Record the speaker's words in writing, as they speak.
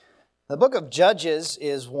The book of Judges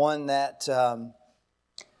is one that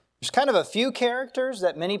there's kind of a few characters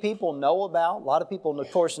that many people know about. A lot of people,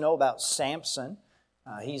 of course, know about Samson.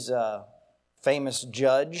 He's a famous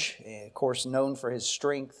judge, of course, known for his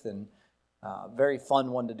strength and very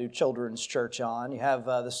fun one to do children's church on. You have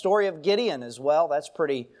the story of Gideon as well. That's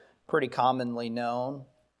pretty commonly known.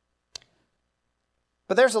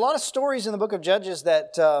 But there's a lot of stories in the book of Judges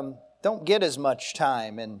that don't get as much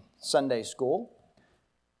time in Sunday school.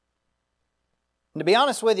 And to be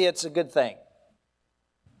honest with you, it's a good thing.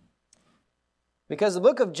 Because the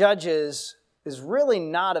book of Judges is really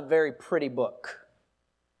not a very pretty book.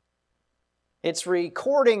 It's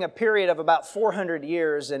recording a period of about 400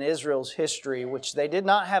 years in Israel's history, which they did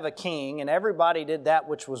not have a king, and everybody did that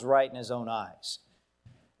which was right in his own eyes.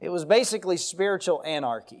 It was basically spiritual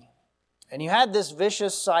anarchy. And you had this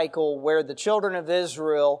vicious cycle where the children of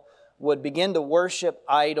Israel would begin to worship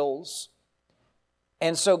idols.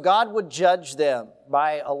 And so God would judge them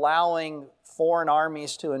by allowing foreign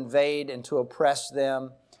armies to invade and to oppress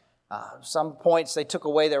them. Some points they took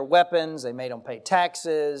away their weapons, they made them pay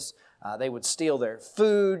taxes, they would steal their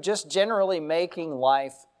food, just generally making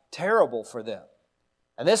life terrible for them.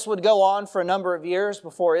 And this would go on for a number of years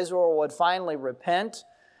before Israel would finally repent,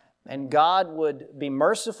 and God would be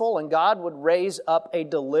merciful, and God would raise up a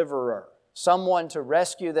deliverer, someone to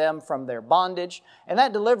rescue them from their bondage. And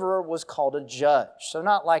that deliverer was called a judge. So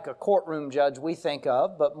not like a courtroom judge we think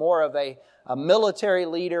of, but more of a military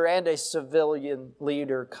leader and a civilian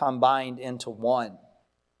leader combined into one.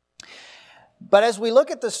 But as we look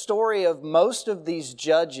at the story of most of these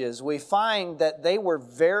judges, we find that they were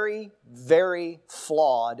very, very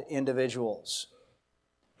flawed individuals.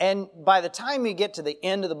 And by the time you get to the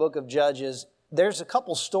end of the book of Judges, there's a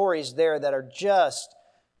couple stories there that are just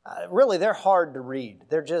really, they're hard to read.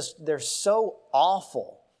 They're so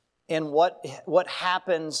awful in what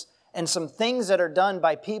happens and some things that are done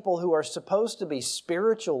by people who are supposed to be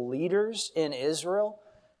spiritual leaders in Israel.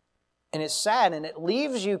 And it's sad, and it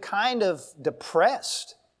leaves you kind of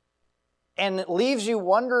depressed. And it leaves you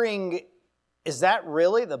wondering, is that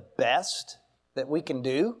really the best that we can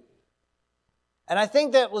do? And I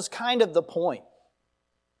think that was kind of the point,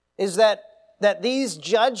 is that these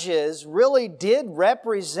judges really did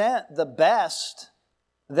represent the best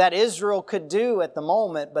that Israel could do at the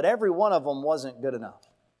moment, but every one of them wasn't good enough.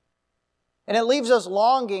 And it leaves us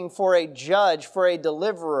longing for a judge, for a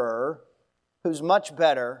deliverer who's much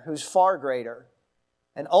better, who's far greater.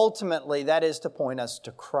 And ultimately, that is to point us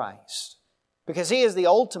to Christ. Because He is the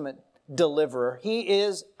ultimate deliverer. He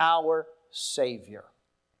is our Savior.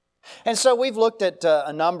 And so we've looked at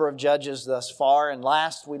a number of judges thus far. And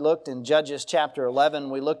last we looked in Judges chapter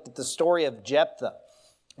 11, we looked at the story of Jephthah.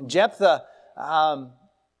 And Jephthah,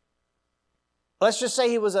 let's just say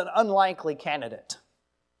he was an unlikely candidate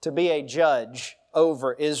to be a judge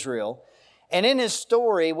over Israel. And in his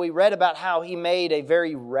story, we read about how he made a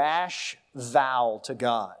very rash vow to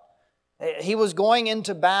God. He was going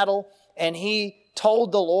into battle, and he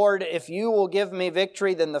told the Lord, if you will give me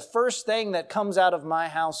victory, then the first thing that comes out of my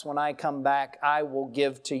house when I come back, I will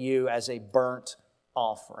give to you as a burnt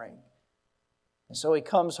offering. And so he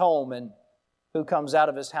comes home, and who comes out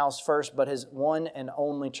of his house first but his one and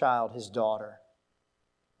only child, his daughter?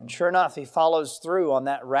 And sure enough, he follows through on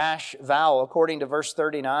that rash vow according to verse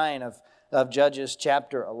 39 of Judges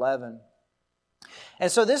chapter 11.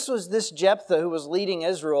 And so this was this Jephthah who was leading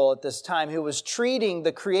Israel at this time, who was treating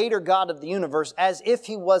the Creator God of the universe as if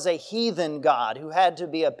he was a heathen God who had to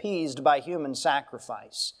be appeased by human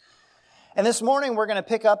sacrifice. And this morning we're going to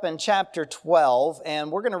pick up in chapter 12,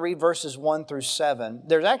 and we're going to read verses 1 through 7.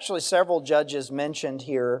 There's actually several judges mentioned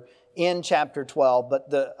here in chapter 12,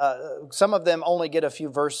 but some of them only get a few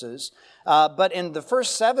verses. But in the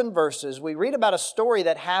first 7 verses, we read about a story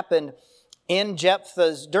that happened during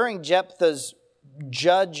Jephthah's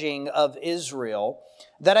judging of Israel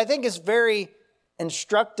that I think is very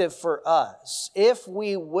instructive for us if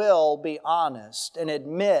we will be honest and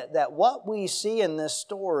admit that what we see in this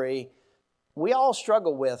story we all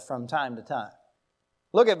struggle with from time to time.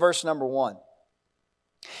 Look at verse number 1.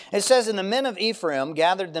 It says, And the men of Ephraim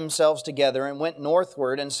gathered themselves together and went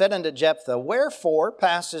northward and said unto Jephthah, Wherefore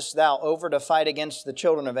passest thou over to fight against the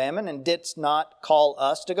children of Ammon, and didst not call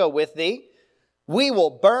us to go with thee? We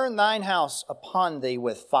will burn thine house upon thee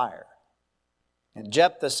with fire. And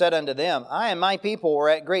Jephthah said unto them, I and my people were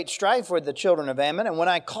at great strife with the children of Ammon, and when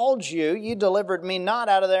I called you, you delivered me not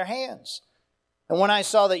out of their hands. And when I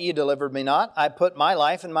saw that you delivered me not, I put my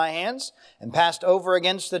life in my hands, and passed over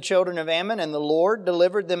against the children of Ammon, and the Lord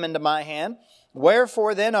delivered them into my hand.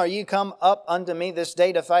 Wherefore then are ye come up unto me this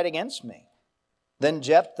day to fight against me? Then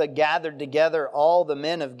Jephthah gathered together all the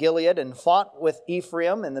men of Gilead and fought with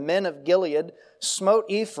Ephraim, and the men of Gilead smote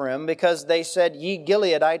Ephraim, because they said, Ye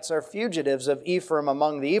Gileadites are fugitives of Ephraim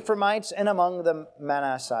among the Ephraimites and among the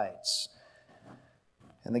Manassites.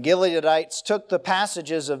 And the Gileadites took the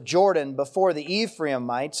passages of Jordan before the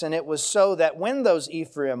Ephraimites, and it was so that when those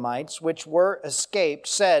Ephraimites which were escaped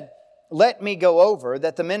said, Let me go over,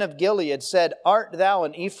 that the men of Gilead said, Art thou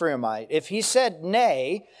an Ephraimite? If he said,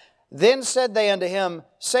 Nay, then said they unto him,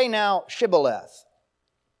 Say now Shibboleth.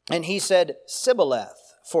 And he said,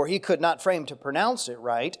 Sibboleth, for he could not frame to pronounce it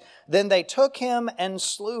right. Then they took him and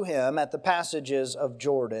slew him at the passages of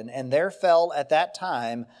Jordan. And there fell at that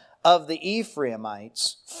time of the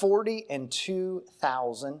Ephraimites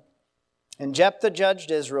 42,000. And Jephthah judged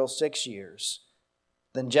Israel 6 years.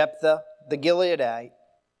 Then died Jephthah the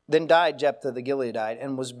Gileadite,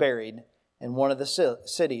 and was buried in one of the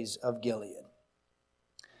cities of Gilead.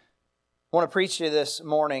 I want to preach to you this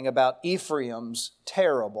morning about Ephraim's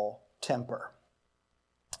terrible temper.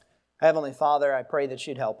 Heavenly Father, I pray that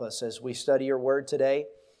You'd help us as we study Your Word today.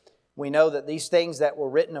 We know that these things that were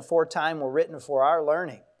written aforetime were written for our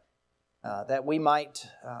learning, that we might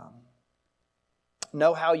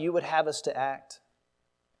know how You would have us to act.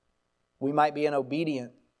 We might be in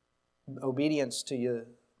obedience to You,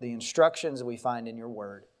 the instructions that we find in Your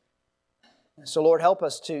Word. So Lord, help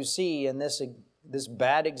us to see in this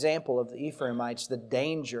bad example of the Ephraimites the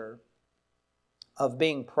danger of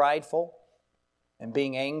being prideful and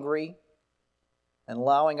being angry and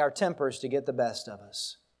allowing our tempers to get the best of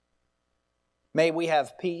us. May we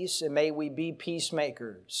have peace, and may we be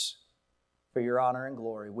peacemakers for Your honor and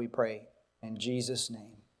glory, we pray in Jesus'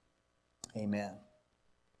 name. Amen.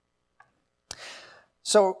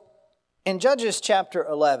 So, in Judges chapter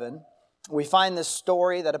 11, we find this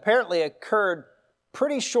story that apparently occurred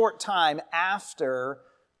pretty short time after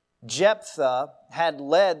Jephthah had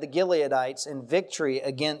led the Gileadites in victory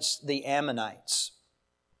against the Ammonites.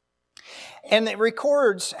 And it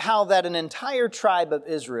records how that an entire tribe of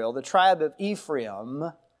Israel, the tribe of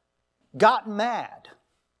Ephraim, got mad.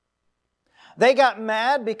 They got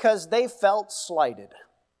mad because they felt slighted.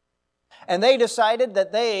 And they decided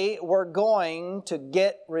that they were going to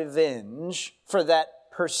get revenge for that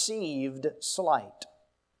perceived slight.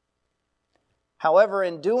 However,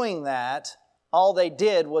 in doing that, all they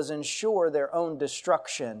did was ensure their own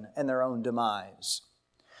destruction and their own demise.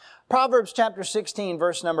 Proverbs chapter 16,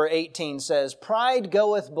 verse number 18 says, Pride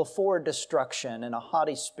goeth before destruction, and a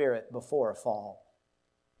haughty spirit before a fall.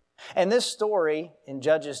 And this story in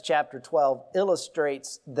Judges chapter 12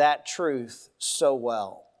 illustrates that truth so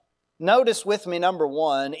well. Notice with me, number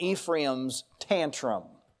one, Ephraim's tantrum.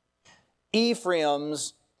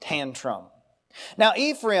 Ephraim's tantrum. Now,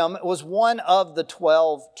 Ephraim was one of the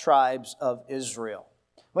 12 tribes of Israel.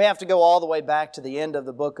 We have to go all the way back to the end of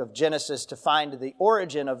the book of Genesis to find the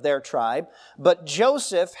origin of their tribe. But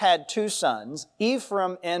Joseph had two sons,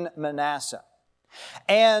 Ephraim and Manasseh.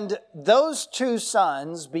 And those two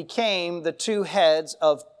sons became the two heads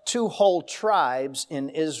of two whole tribes in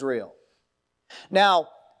Israel. Now,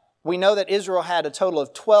 we know that Israel had a total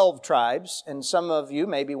of 12 tribes, and some of you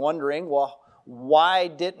may be wondering, well, why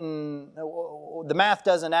didn't, the math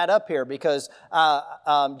doesn't add up here, because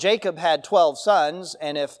Jacob had 12 sons,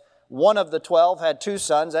 and if one of the 12 had two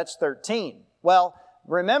sons, that's 13. Well,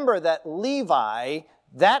 remember that Levi,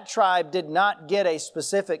 that tribe did not get a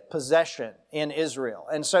specific possession in Israel.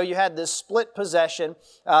 And so you had this split possession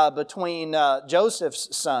between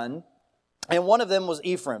Joseph's son, and one of them was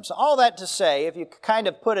Ephraim. So all that to say, if you kind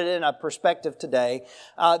of put it in a perspective today,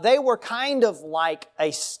 they were kind of like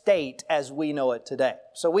a state as we know it today.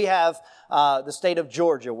 So we have the state of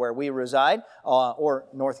Georgia where we reside, or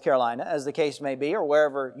North Carolina as the case may be, or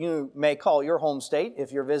wherever you may call your home state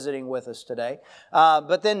if you're visiting with us today.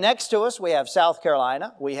 But then next to us we have South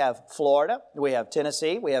Carolina, we have Florida, we have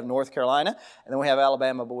Tennessee, we have North Carolina, and then we have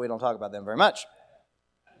Alabama, but we don't talk about them very much.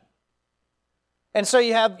 And so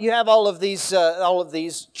you have all of these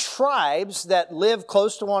tribes that live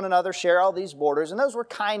close to one another, share all these borders, and those were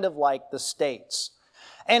kind of like the states.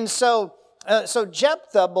 And so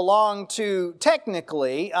Jephthah belonged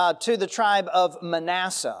technically to the tribe of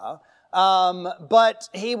Manasseh, but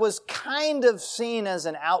he was kind of seen as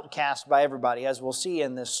an outcast by everybody, as we'll see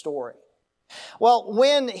in this story. Well,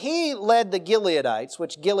 when he led the Gileadites,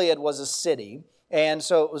 which Gilead was a city, and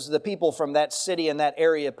so it was the people from that city and that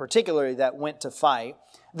area particularly that went to fight.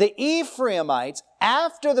 The Ephraimites,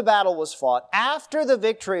 after the battle was fought, after the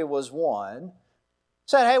victory was won,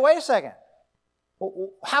 said, hey, wait a second.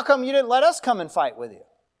 How come you didn't let us come and fight with you?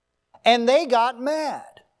 And they got mad.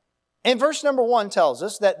 And verse number 1 tells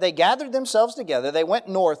us that they gathered themselves together. They went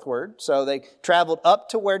northward, so they traveled up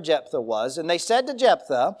to where Jephthah was. And they said to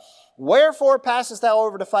Jephthah, "Wherefore passest thou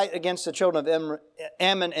over to fight against the children of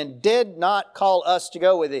Ammon, and did not call us to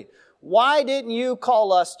go with thee?" Why didn't you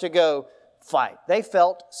call us to go fight? They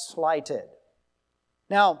felt slighted.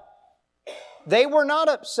 Now, they were not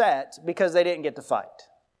upset because they didn't get to fight.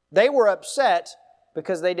 They were upset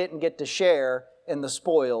because they didn't get to share in the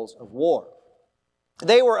spoils of war.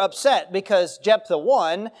 They were upset because Jephthah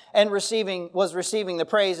won and was receiving the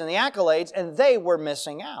praise and the accolades, and they were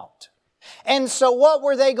missing out. And so what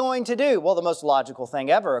were they going to do? Well, the most logical thing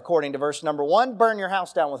ever, according to verse number 1, burn your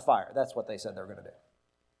house down with fire. That's what they said they were going to do.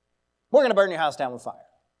 We're going to burn your house down with fire.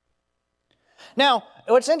 Now,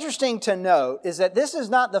 what's interesting to note is that this is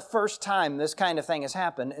not the first time this kind of thing has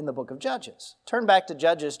happened in the book of Judges. Turn back to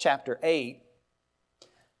Judges chapter 8.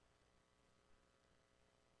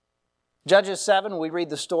 Judges 7, we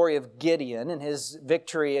read the story of Gideon and his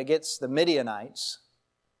victory against the Midianites.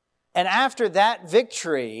 And after that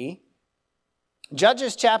victory,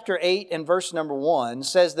 Judges chapter 8 and verse number 1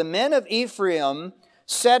 says, "The men of Ephraim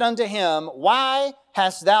said unto him, Why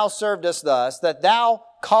hast thou served us thus, that thou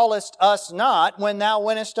callest us not when thou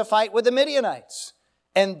wentest to fight with the Midianites?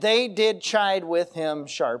 And they did chide with him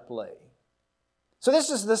sharply." So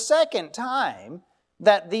this is the second time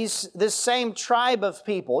that this same tribe of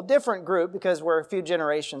people, different group because we're a few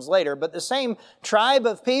generations later, but the same tribe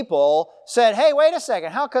of people said, "Hey, wait a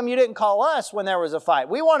second, how come you didn't call us when there was a fight?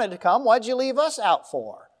 We wanted to come, why'd you leave us out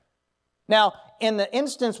for?" Now, in the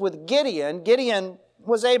instance with Gideon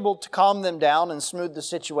was able to calm them down and smooth the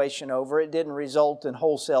situation over. It didn't result in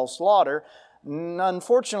wholesale slaughter.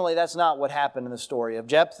 Unfortunately, that's not what happened in the story of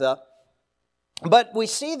Jephthah. But we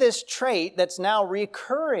see this trait that's now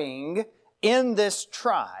recurring in this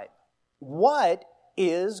tribe. What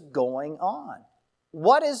is going on?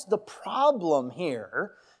 What is the problem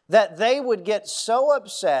here that they would get so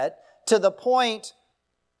upset to the point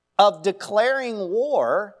of declaring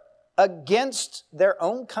war against their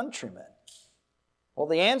own countrymen? Well,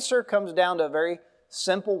 the answer comes down to a very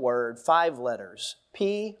simple word, 5 letters.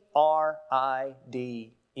 P-R-I-D-E.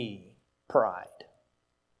 Pride.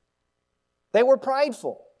 They were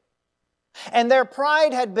prideful. And their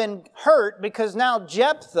pride had been hurt because now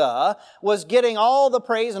Jephthah was getting all the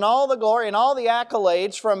praise and all the glory and all the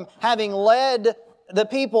accolades from having led the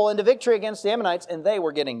people into victory against the Ammonites, and they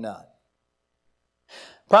were getting none.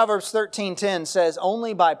 Proverbs 13:10 says,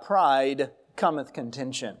 "Only by pride cometh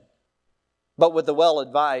contention, but with the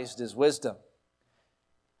well-advised is wisdom."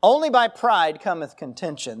 Only by pride cometh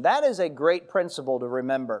contention. That is a great principle to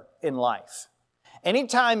remember in life.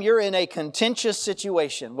 Anytime you're in a contentious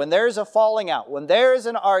situation, when there's a falling out, when there's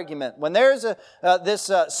an argument, when there's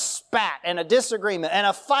this spat and a disagreement and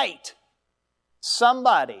a fight,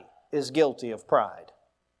 somebody is guilty of pride.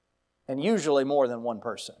 And usually more than one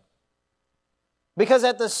person. Because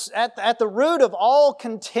at the root of all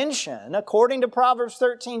contention, according to Proverbs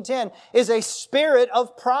 13:10, is a spirit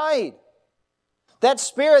of pride. That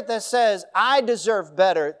spirit that says, "I deserve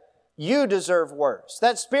better, you deserve worse."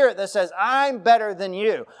 That spirit that says, "I'm better than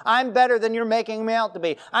you. I'm better than you're making me out to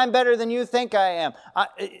be. I'm better than you think I am."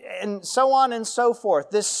 And so on and so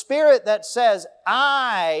forth. This spirit that says,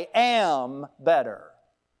 "I am better."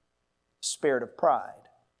 Spirit of pride.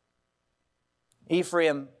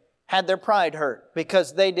 Ephraim had their pride hurt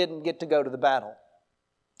because they didn't get to go to the battle.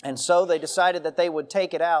 And so they decided that they would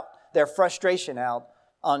take it out, their frustration out,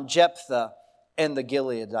 on Jephthah and the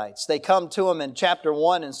Gileadites. They come to him in chapter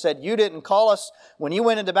 1 and said, "You didn't call us when you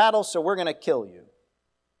went into battle, so we're going to kill you."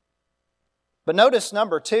 But notice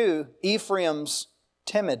number 2, Ephraim's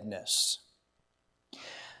timidness.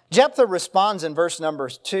 Jephthah responds in verse number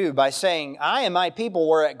 2 by saying, "I and my people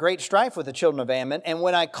were at great strife with the children of Ammon, and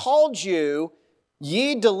when I called you,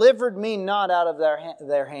 ye delivered me not out of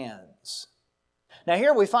their hands." Now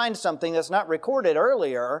here we find something that's not recorded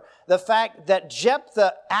earlier, the fact that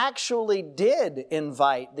Jephthah actually did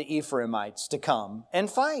invite the Ephraimites to come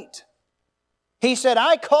and fight. He said,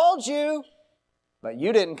 "I called you, but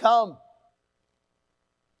you didn't come.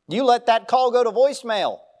 You let that call go to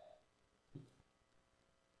voicemail.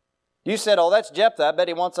 You said, 'Oh, that's Jephthah, I bet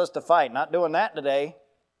he wants us to fight.' Not doing that today.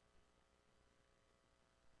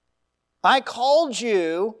 I called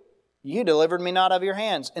you, you delivered me not of your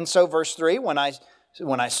hands." And so verse 3, when I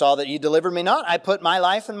saw that you delivered me not, I put my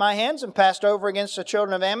life in my hands and passed over against the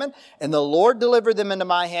children of Ammon, and the Lord delivered them into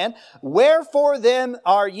my hand. Wherefore then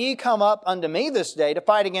are ye come up unto me this day to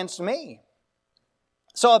fight against me?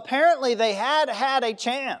 So apparently they had a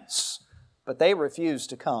chance, but they refused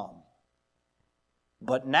to come.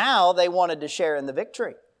 But now they wanted to share in the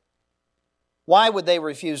victory. Why would they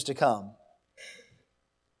refuse to come?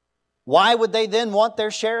 Why would they then want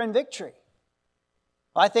their share in victory?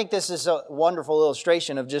 I think this is a wonderful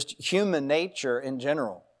illustration of just human nature in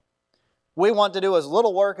general. We want to do as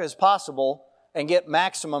little work as possible and get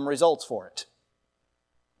maximum results for it.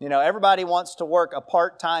 You know, everybody wants to work a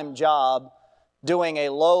part-time job doing a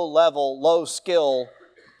low-level, low-skill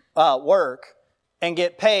work and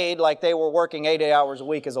get paid like they were working 80 hours a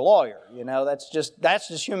week as a lawyer. You know, that's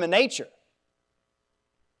just human nature.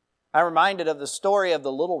 I'm reminded of the story of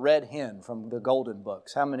the little red hen from the Golden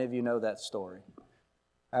Books. How many of you know that story?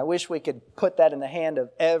 I wish we could put that in the hand of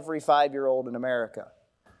every 5-year-old in America.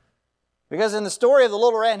 Because in the story of the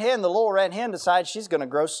little red hen decides she's going to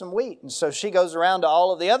grow some wheat. And so she goes around to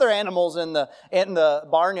all of the other animals in the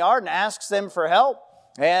barnyard and asks them for help.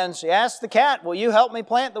 And she asks the cat, will you help me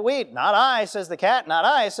plant the wheat? Not I, says the cat. Not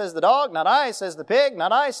I, says the dog. Not I, says the pig.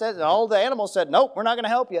 Not I, says... And all the animals said, nope, we're not going to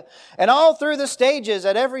help you. And all through the stages,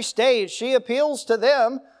 at every stage, she appeals to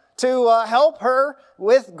them to help her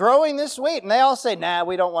with growing this wheat. And they all say, nah,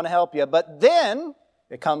 we don't want to help you. But then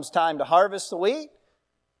it comes time to harvest the wheat.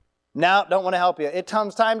 No, don't want to help you. It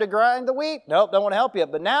comes time to grind the wheat. Nope, don't want to help you.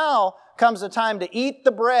 But now comes the time to eat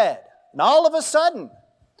the bread. And all of a sudden,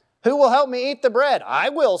 who will help me eat the bread? I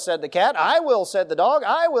will, said the cat. I will, said the dog.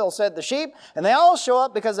 I will, said the sheep. And they all show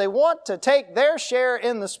up because they want to take their share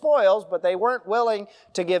in the spoils, but they weren't willing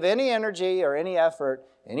to give any energy or any effort,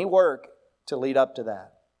 any work to lead up to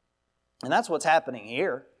that. And that's what's happening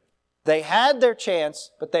here. They had their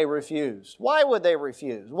chance, but they refused. Why would they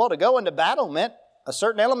refuse? Well, to go into battle meant a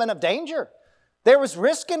certain element of danger. There was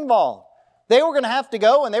risk involved. They were going to have to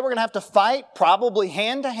go and they were going to have to fight probably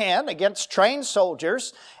hand to hand against trained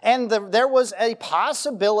soldiers. And there was a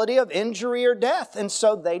possibility of injury or death. And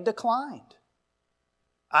so they declined.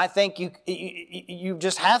 I think you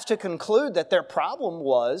just have to conclude that their problem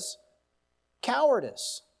was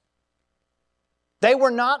cowardice. They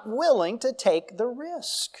were not willing to take the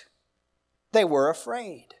risk. They were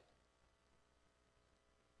afraid.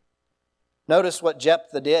 Notice what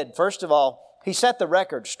Jephthah did. First of all, he set the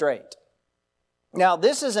record straight. Now,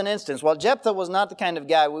 this is an instance. While Jephthah was not the kind of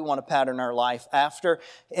guy we want to pattern our life after,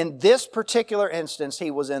 in this particular instance,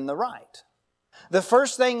 he was in the right. The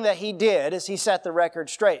first thing that he did is he set the record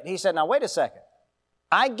straight. He said, now wait a second.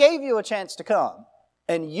 I gave you a chance to come,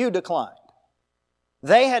 and you declined.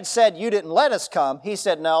 They had said, you didn't let us come. He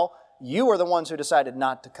said, no, you are the ones who decided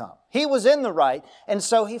not to come. He was in the right, and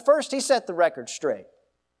so he set the record straight.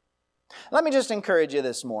 Let me just encourage you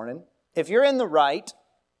this morning. If you're in the right,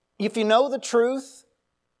 if you know the truth,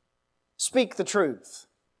 speak the truth.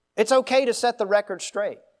 It's okay to set the record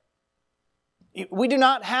straight. We do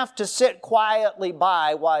not have to sit quietly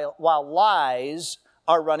by while lies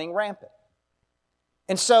are running rampant.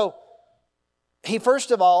 And so,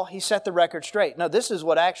 first of all, he set the record straight. Now, this is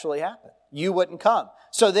what actually happened. You wouldn't come.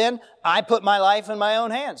 So then, I put my life in my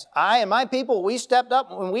own hands. I and my people, we stepped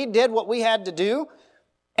up and we did what we had to do.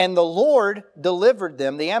 And the Lord delivered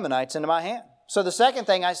them, the Ammonites, into my hand. So the second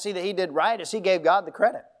thing I see that he did right is he gave God the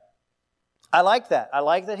credit. I like that. I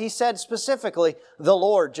like that he said specifically, the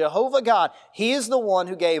Lord, Jehovah God, He is the one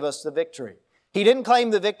who gave us the victory. He didn't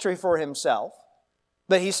claim the victory for himself,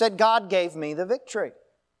 but he said, God gave me the victory.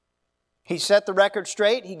 He set the record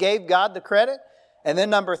straight. He gave God the credit. And then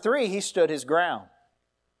number 3, he stood his ground.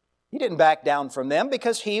 He didn't back down from them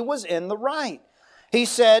because he was in the right. He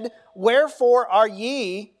said, wherefore are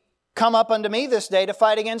ye come up unto me this day to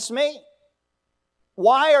fight against me?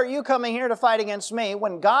 Why are you coming here to fight against me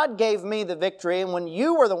when God gave me the victory and when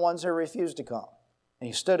you were the ones who refused to come? And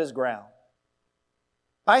he stood his ground.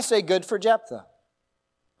 I say good for Jephthah.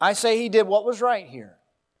 I say he did what was right here.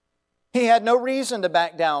 He had no reason to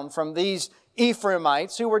back down from these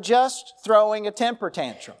Ephraimites who were just throwing a temper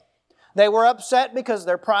tantrum. They were upset because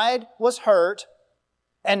their pride was hurt,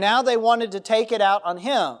 and now they wanted to take it out on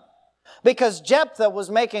him because Jephthah was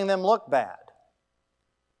making them look bad.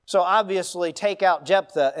 So obviously take out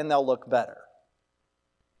Jephthah and they'll look better.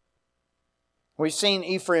 We've seen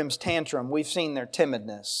Ephraim's tantrum. We've seen their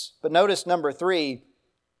timidness. But notice number 3,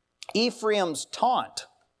 Ephraim's taunt.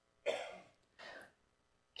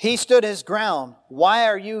 He stood his ground. Why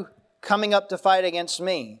are you coming up to fight against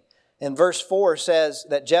me? And verse 4 says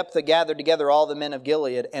that Jephthah gathered together all the men of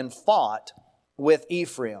Gilead and fought with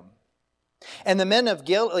Ephraim. And the men of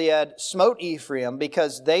Gilead smote Ephraim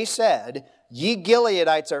because they said, ye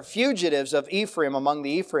Gileadites are fugitives of Ephraim among the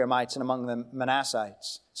Ephraimites and among the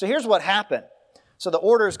Manassites. So here's what happened. So the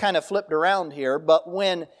order is kind of flipped around here, but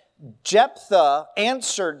when Jephthah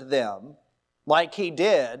answered them like he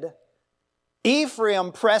did,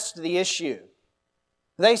 Ephraim pressed the issue.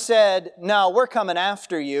 They said, no, we're coming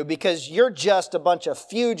after you because you're just a bunch of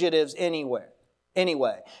fugitives anyway.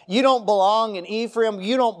 You don't belong in Ephraim.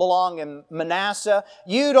 You don't belong in Manasseh.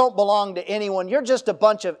 You don't belong to anyone. You're just a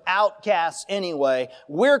bunch of outcasts anyway.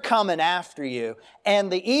 We're coming after you.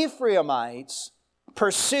 And the Ephraimites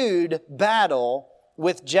pursued battle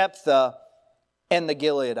with Jephthah and the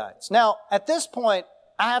Gileadites. Now, at this point,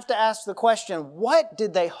 I have to ask the question, what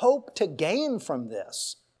did they hope to gain from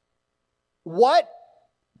this? What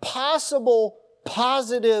possible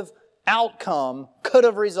positive outcome could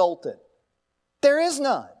have resulted? There is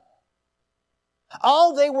none.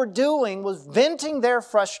 All they were doing was venting their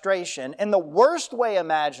frustration in the worst way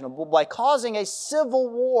imaginable by causing a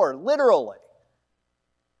civil war, literally.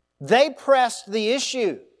 They pressed the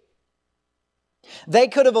issue. They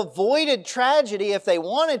could have avoided tragedy if they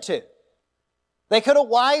wanted to. They could have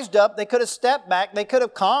wised up, they could have stepped back, they could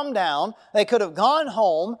have calmed down, they could have gone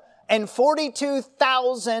home, and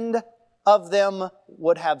 42,000 of them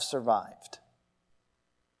would have survived.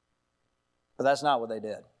 But that's not what they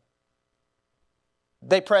did.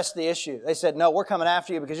 They pressed the issue. They said, no, we're coming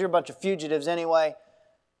after you because you're a bunch of fugitives anyway.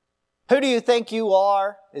 Who do you think you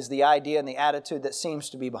are? Is the idea and the attitude that seems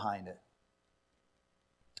to be behind it.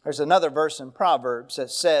 There's another verse in Proverbs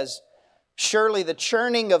that says, surely the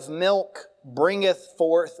churning of milk bringeth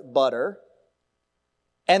forth butter,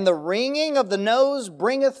 and the wringing of the nose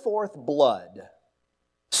bringeth forth blood.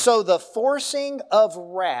 So the forcing of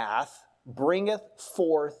wrath bringeth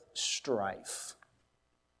forth strife.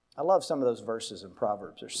 I love some of those verses in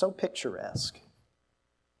Proverbs. They're so picturesque.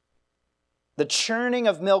 The churning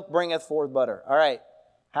of milk bringeth forth butter. All right,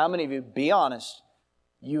 how many of you, be honest,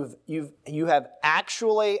 you have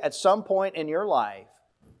actually at some point in your life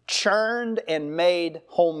churned and made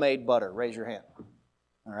homemade butter? Raise your hand.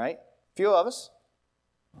 All right, a few of us.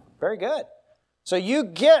 Very good. So you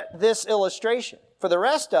get this illustration. For the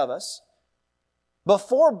rest of us,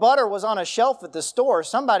 before butter was on a shelf at the store,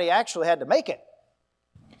 somebody actually had to make it.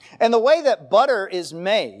 And the way that butter is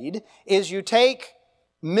made is you take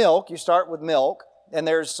milk, you start with milk, and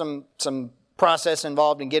there's some process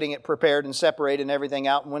involved in getting it prepared and separated and everything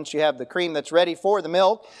out. And once you have the cream that's ready for the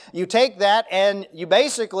milk, you take that and you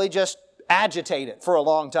basically just agitate it for a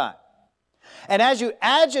long time. And as you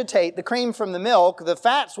agitate the cream from the milk, the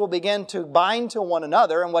fats will begin to bind to one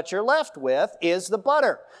another, and what you're left with is the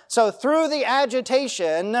butter. So through the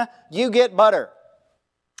agitation, you get butter.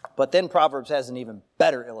 But then Proverbs has an even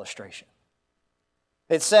better illustration.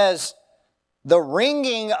 It says, the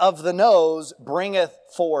wringing of the nose bringeth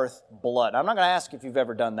forth blood. I'm not going to ask if you've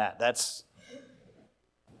ever done that.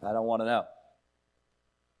 I don't want to know.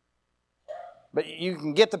 But you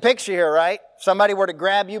can get the picture here, right? If somebody were to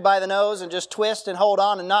grab you by the nose and just twist and hold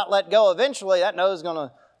on and not let go, eventually that nose is going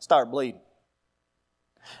to start bleeding.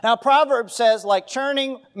 Now, Proverbs says, like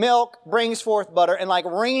churning milk brings forth butter, and like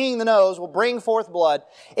wringing the nose will bring forth blood.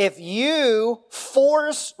 If you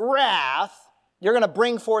force wrath, you're going to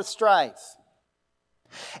bring forth strife.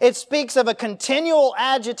 It speaks of a continual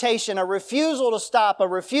agitation, a refusal to stop, a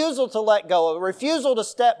refusal to let go, a refusal to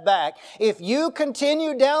step back. If you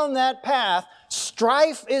continue down that path,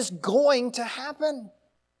 strife is going to happen.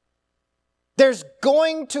 There's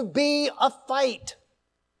going to be a fight.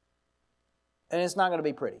 And it's not going to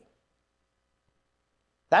be pretty.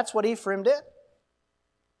 That's what Ephraim did.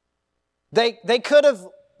 They could have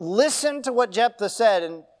listened to what Jephthah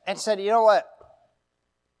said and said, you know what?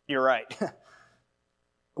 You're right.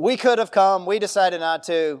 We could have come. We decided not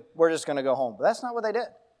to. We're just going to go home. But that's not what they did.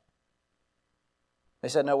 They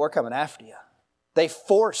said, no, we're coming after you. They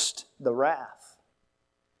forced the wrath.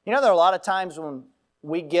 You know, there are a lot of times when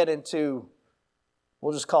we get into,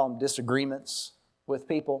 we'll just call them disagreements with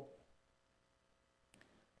people,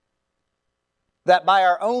 that by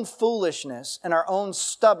our own foolishness and our own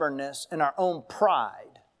stubbornness and our own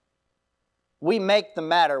pride, we make the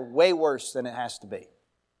matter way worse than it has to be.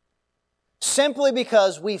 Simply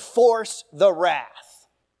because we force the wrath.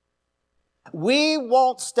 We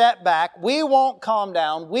won't step back. We won't calm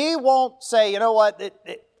down. We won't say, you know what,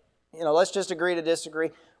 let's just agree to disagree.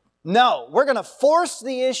 No, we're going to force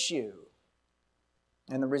the issue.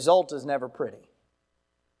 And the result is never pretty.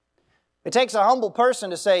 It takes a humble person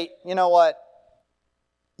to say, you know what,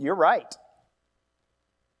 you're right.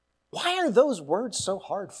 Why are those words so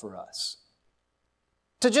hard for us?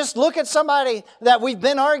 To just look at somebody that we've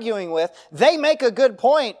been arguing with, they make a good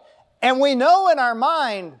point, and we know in our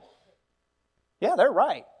mind, yeah, they're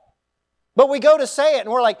right. But we go to say it,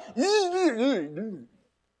 and we're like,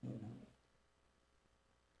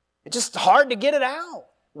 it's just hard to get it out.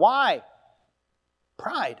 Why?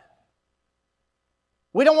 Pride.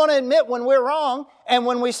 We don't want to admit when we're wrong, and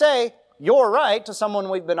when we say, you're right to someone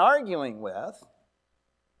we've been arguing with,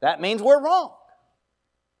 that means we're wrong.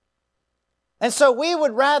 And so we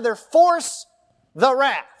would rather force the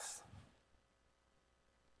wrath.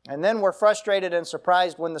 And then we're frustrated and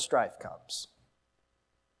surprised when the strife comes.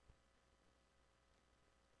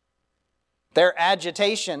 Their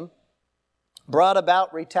agitation brought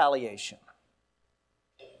about retaliation.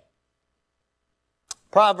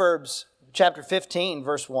 Proverbs chapter 15,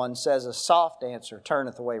 verse 1 says, a soft answer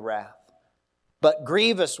turneth away wrath, but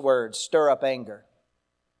grievous words stir up anger.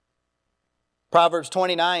 Proverbs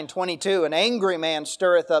 29:22, an angry man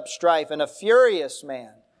stirreth up strife, and a furious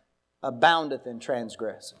man aboundeth in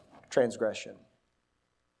transgression.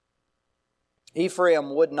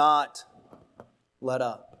 Ephraim would not let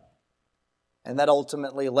up. And that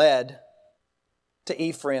ultimately led to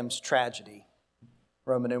Ephraim's tragedy.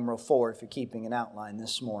 Roman numeral 4, if you're keeping an outline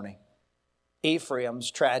this morning. Ephraim's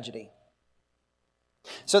tragedy.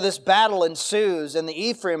 So this battle ensues, and the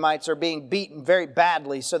Ephraimites are being beaten very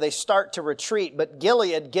badly, so they start to retreat. But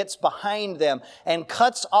Gilead gets behind them and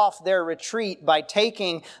cuts off their retreat by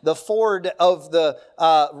taking the ford of the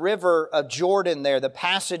river of Jordan there, the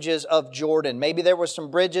passages of Jordan. Maybe there were some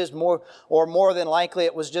bridges, more than likely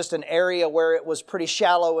it was just an area where it was pretty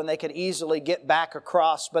shallow and they could easily get back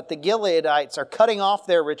across. But the Gileadites are cutting off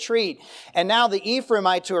their retreat. And now the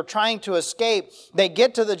Ephraimites who are trying to escape, they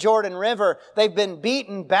get to the Jordan River. They've been beaten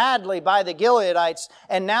badly by the Gileadites,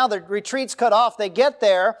 and now the retreat's cut off. They get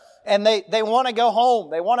there, and they want to go home.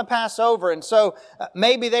 They want to pass over. And so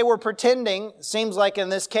maybe they were pretending, seems like in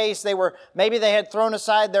this case, maybe they had thrown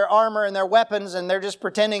aside their armor and their weapons, and they're just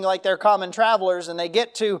pretending like they're common travelers, and they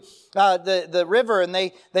get to the river, and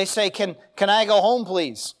they say, can I go home,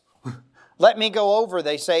 please? Let me go over,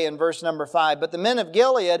 they say in verse number 5. But the men of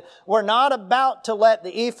Gilead were not about to let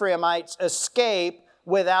the Ephraimites escape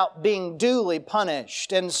without being duly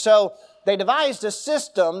punished. And so they devised a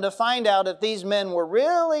system to find out if these men were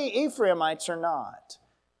really Ephraimites or not.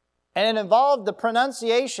 And it involved the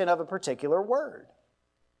pronunciation of a particular word.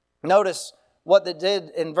 Notice what they did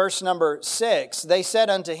in verse number 6. They said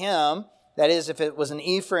unto him, that is, if it was an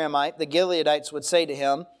Ephraimite, the Gileadites would say to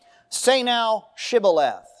him, say now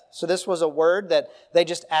Shibboleth. So this was a word that they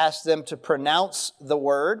just asked them to pronounce the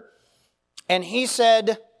word. And he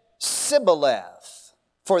said, Sibboleth.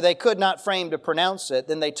 For they could not frame to pronounce it.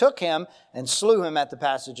 Then they took him and slew him at the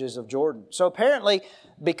passages of Jordan. So apparently,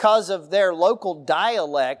 because of their local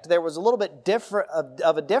dialect, there was a little bit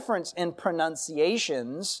of a difference in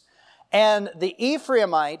pronunciations. And the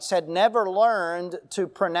Ephraimites had never learned to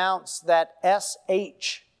pronounce that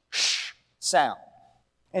SH sound.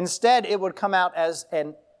 Instead, it would come out as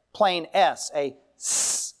a plain S, a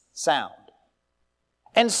S sound.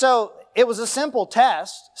 And so it was a simple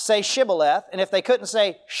test, say Shibboleth, and if they couldn't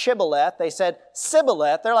say Shibboleth, they said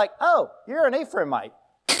Sibboleth. They're like, oh, you're an Ephraimite.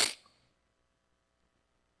 I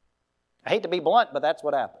hate to be blunt, but that's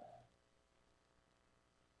what happened.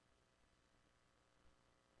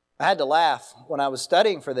 I had to laugh when I was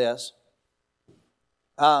studying for this.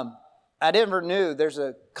 I never knew there's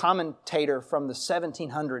a commentator from the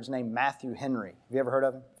 1700s named Matthew Henry. Have you ever heard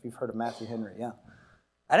of him? If you've heard of Matthew Henry, yeah.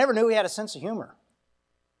 I never knew he had a sense of humor.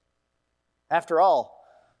 After all,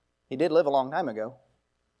 he did live a long time ago.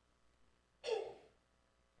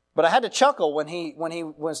 But I had to chuckle when he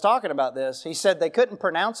was talking about this. He said they couldn't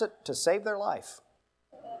pronounce it to save their life.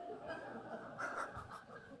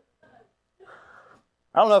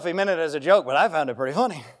 I don't know if he meant it as a joke, but I found it pretty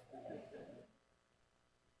funny.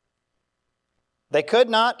 They could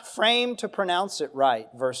not frame to pronounce it right,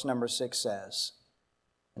 verse number 6 says.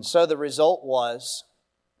 And so the result was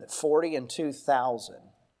that 42,000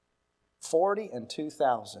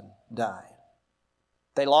 died.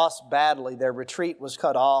 They lost badly. Their retreat was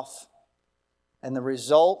cut off. And the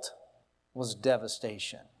result was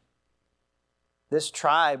devastation. This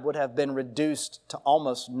tribe would have been reduced to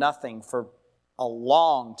almost nothing for a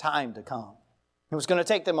long time to come. It was going to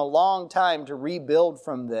take them a long time to rebuild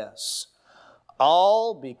from this.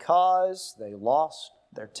 All because they lost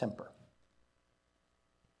their temper.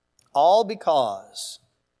 All because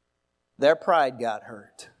their pride got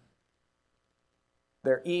hurt.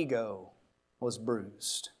 Their ego was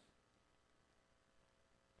bruised.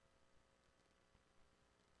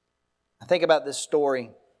 I think about this story,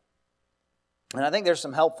 and I think there's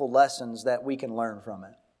some helpful lessons that we can learn from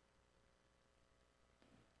it.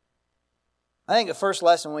 I think the first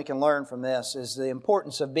lesson we can learn from this is the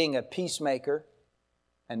importance of being a peacemaker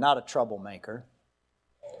and not a troublemaker.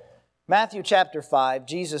 Matthew chapter 5,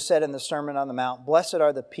 Jesus said in the Sermon on the Mount, "Blessed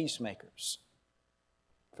are the peacemakers,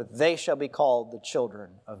 for they shall be called the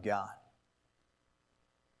children of God."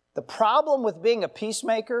 The problem with being a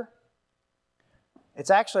peacemaker it's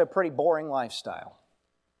actually a pretty boring lifestyle.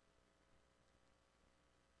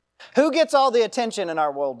 Who gets all the attention in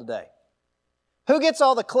our world today? Who gets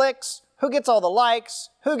all the clicks? Who gets all the likes?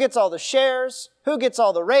 Who gets all the shares? Who gets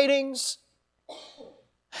all the ratings?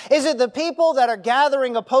 Is it the people that are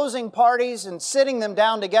gathering opposing parties and sitting them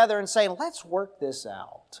down together and saying, let's work this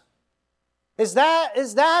out? Is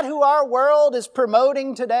that who our world is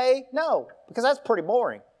promoting today? No, because that's pretty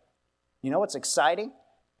boring. You know what's exciting?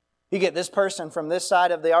 You get this person from this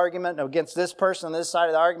side of the argument against this person on this side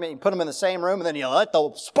of the argument. You put them in the same room and then you let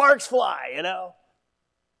the sparks fly, you know.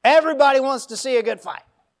 Everybody wants to see a good fight.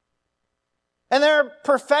 And there are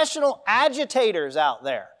professional agitators out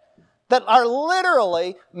there that are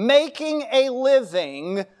literally making a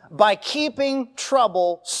living by keeping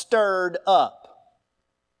trouble stirred up.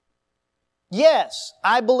 Yes,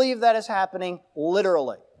 I believe that is happening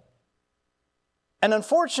literally. And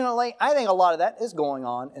unfortunately, I think a lot of that is going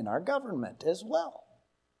on in our government as well.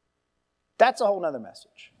 That's a whole other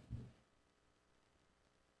message.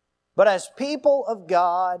 But as people of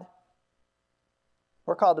God,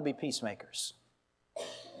 we're called to be peacemakers.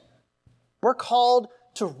 We're called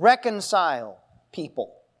to reconcile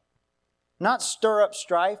people, not stir up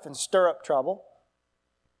strife and stir up trouble.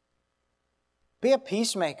 Be a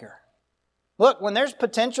peacemaker. Look, when there's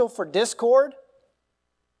potential for discord,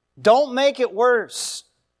 don't make it worse.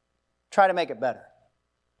 Try to make it better.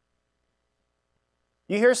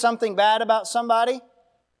 You hear something bad about somebody?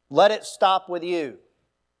 Let it stop with you.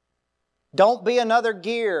 Don't be another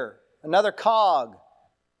gear, another cog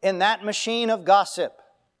in that machine of gossip.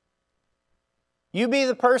 You be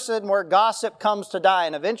the person where gossip comes to die,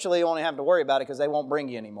 and eventually you only have to worry about it because they won't bring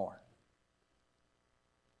you anymore.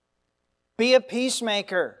 Be a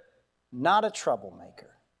peacemaker, not a troublemaker.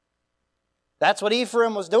 That's what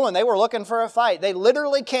Ephraim was doing. They were looking for a fight. They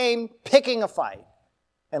literally came picking a fight.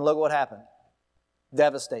 And look what happened.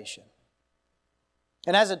 Devastation.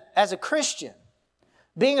 And as a Christian,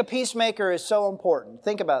 being a peacemaker is so important.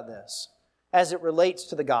 Think about this as it relates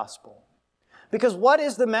to the gospel. Because what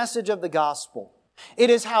is the message of the gospel?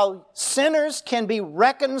 It is how sinners can be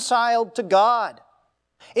reconciled to God.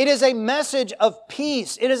 It is a message of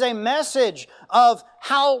peace. It is a message of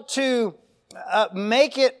how to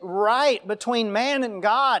make it right between man and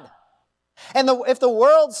God. And if the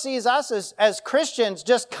world sees us as Christians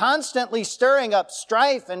just constantly stirring up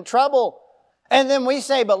strife and trouble, and then we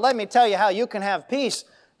say, but let me tell you how you can have peace,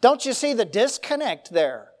 don't you see the disconnect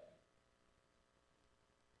there?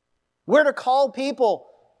 We're to call people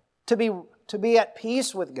to be at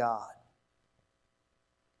peace with God.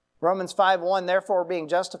 Romans 5:1, therefore being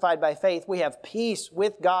justified by faith, we have peace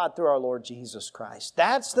with God through our Lord Jesus Christ.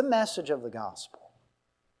 That's the message of the gospel.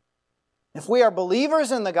 If we are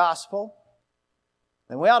believers in the gospel,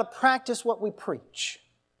 then we ought to practice what we preach.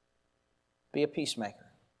 Be a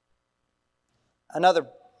peacemaker.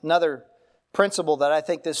 Another principle that I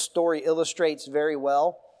think this story illustrates very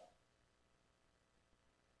well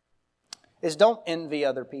is don't envy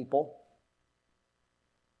other people.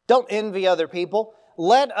 Don't envy other people.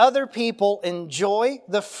 Let other people enjoy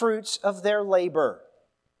the fruits of their labor.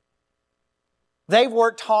 They've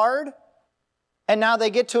worked hard, and now they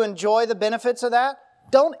get to enjoy the benefits of that.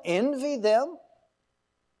 Don't envy them.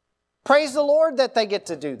 Praise the Lord that they get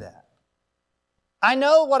to do that. I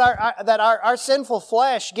know that our sinful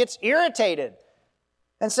flesh gets irritated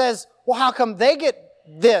and says, well, how come they get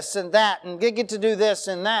this and that and they get to do this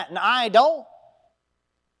and that and I don't?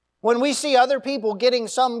 When we see other people getting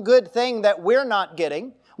some good thing that we're not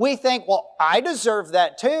getting, we think, well, I deserve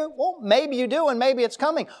that too. Well, maybe you do and maybe it's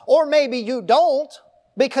coming. Or maybe you don't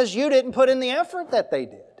because you didn't put in the effort that they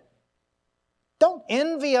did. Don't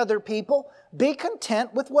envy other people. Be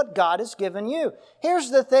content with what God has given you.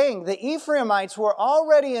 Here's the thing. The Ephraimites were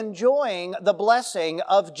already enjoying the blessing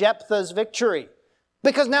of Jephthah's victory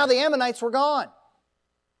because now the Ammonites were gone.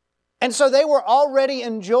 And so they were already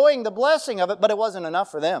enjoying the blessing of it, but it wasn't enough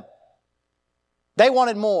for them. They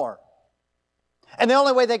wanted more. And the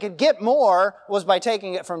only way they could get more was by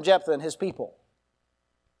taking it from Jephthah and his people.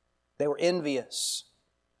 They were envious.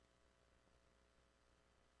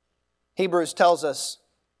 Hebrews tells us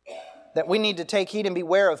that we need to take heed and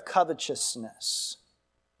beware of covetousness.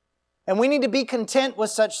 And we need to be content with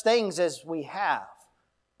such things as we have,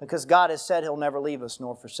 because God has said He'll never leave us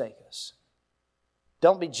nor forsake us.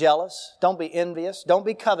 Don't be jealous. Don't be envious. Don't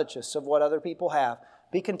be covetous of what other people have.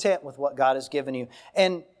 Be content with what God has given you.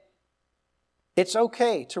 And it's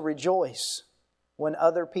okay to rejoice when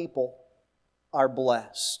other people are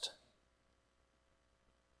blessed.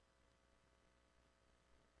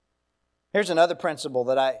 Here's another principle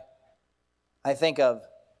that I think of.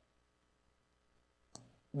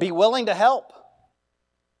 Be willing to help.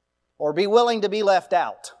 or be willing to be left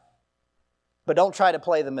out. But don't try to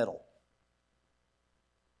play the middle.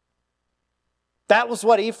 That was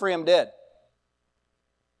what Ephraim did.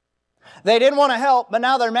 They didn't want to help, but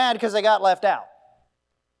now they're mad because they got left out.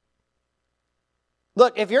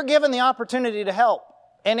 Look, if you're given the opportunity to help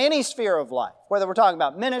in any sphere of life, whether we're talking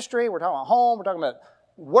about ministry, we're talking about home, we're talking about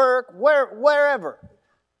work, wherever,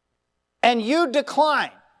 and you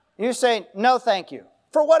decline, you say, no, thank you.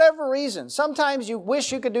 For whatever reason. Sometimes you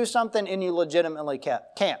wish you could do something and you legitimately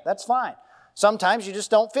can't. That's fine. Sometimes you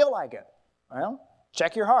just don't feel like it. Well,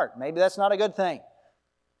 check your heart. Maybe that's not a good thing.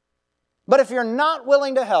 But if you're not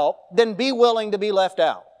willing to help, then be willing to be left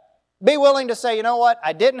out. Be willing to say, you know what,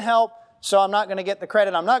 I didn't help, so I'm not going to get the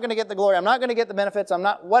credit, I'm not going to get the glory, I'm not going to get the benefits, I'm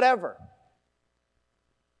not, whatever.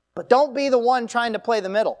 But don't be the one trying to play the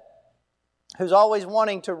middle, who's always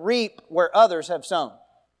wanting to reap where others have sown.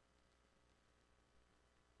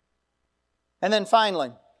 And then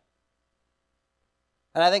finally,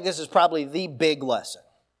 and I think this is probably the big lesson,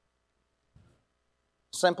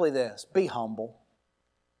 simply this: be humble.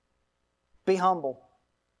 Be humble.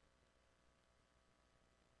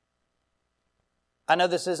 I know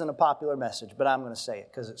this isn't a popular message, but I'm going to say it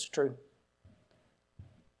because it's true.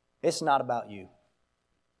 It's not about you.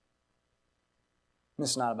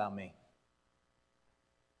 It's not about me.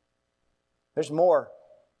 There's more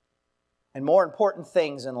and more important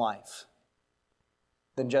things in life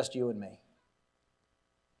than just you and me.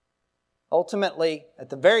 Ultimately, at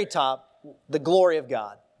the very top, the glory of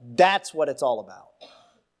God. That's what it's all about.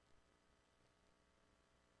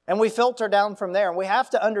 And we filter down from there. And we have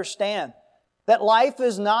to understand that life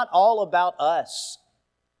is not all about us.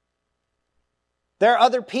 There are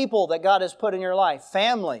other people that God has put in your life.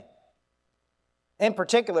 Family, in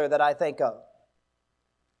particular, that I think of.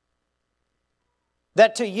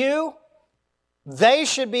 That to you, they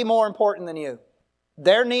should be more important than you.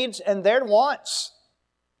 Their needs and their wants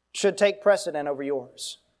should take precedent over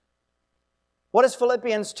yours. What does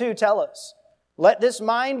Philippians 2 tell us? Let this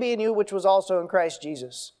mind be in you which was also in Christ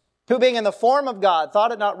Jesus, who being in the form of God,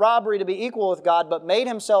 thought it not robbery to be equal with God, but made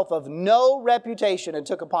himself of no reputation and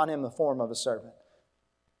took upon him the form of a servant.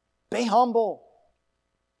 Be humble.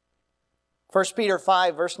 1 Peter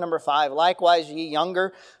 5, verse number 5, likewise ye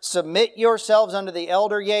younger, submit yourselves unto the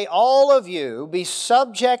elder, yea, all of you, be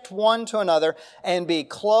subject one to another, and be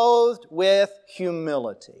clothed with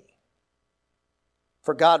humility.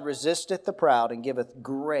 For God resisteth the proud, and giveth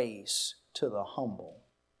grace to the humble.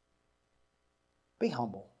 Be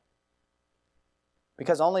humble.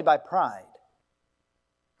 Because only by pride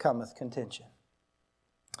cometh contention.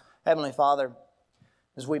 Heavenly Father,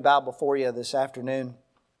 as we bow before you this afternoon,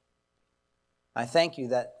 I thank you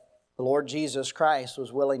that the Lord Jesus Christ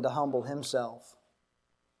was willing to humble Himself,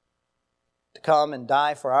 to come and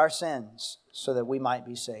die for our sins so that we might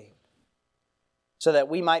be saved, so that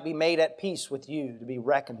we might be made at peace with you, to be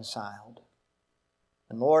reconciled.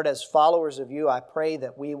 And Lord, as followers of you, I pray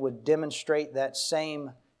that we would demonstrate that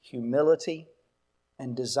same humility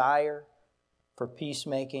and desire for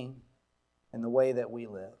peacemaking in the way that we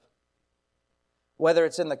live. Whether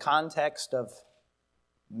it's in the context of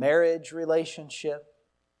marriage relationship,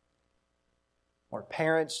 or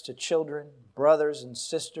parents to children, brothers and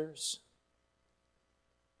sisters,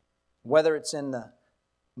 whether it's in the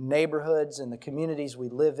neighborhoods and the communities we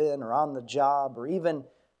live in, or on the job, or even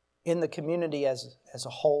in the community as a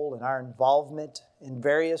whole, in our involvement in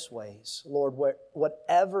various ways. Lord,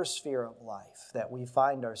 whatever sphere of life that we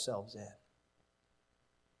find ourselves in,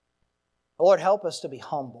 Lord, help us to be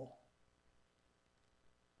humble.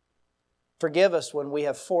 Forgive us when we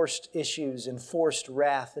have forced issues and forced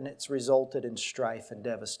wrath, and it's resulted in strife and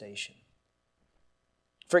devastation.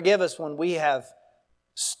 Forgive us when we have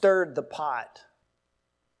stirred the pot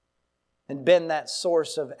and been that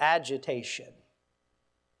source of agitation.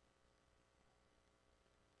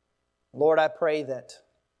 Lord, I pray that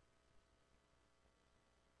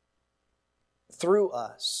through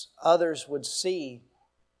us, others would see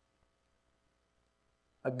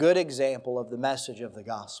a good example of the message of the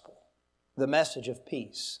gospel, the message of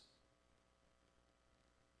peace.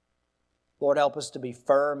 Lord, help us to be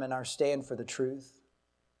firm in our stand for the truth.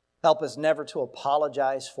 Help us never to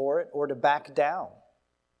apologize for it or to back down.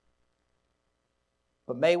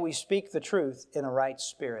 But may we speak the truth in a right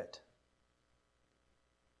spirit.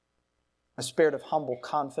 A spirit of humble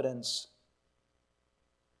confidence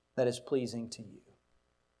that is pleasing to you.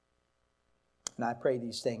 And I pray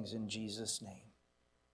these things in Jesus' name.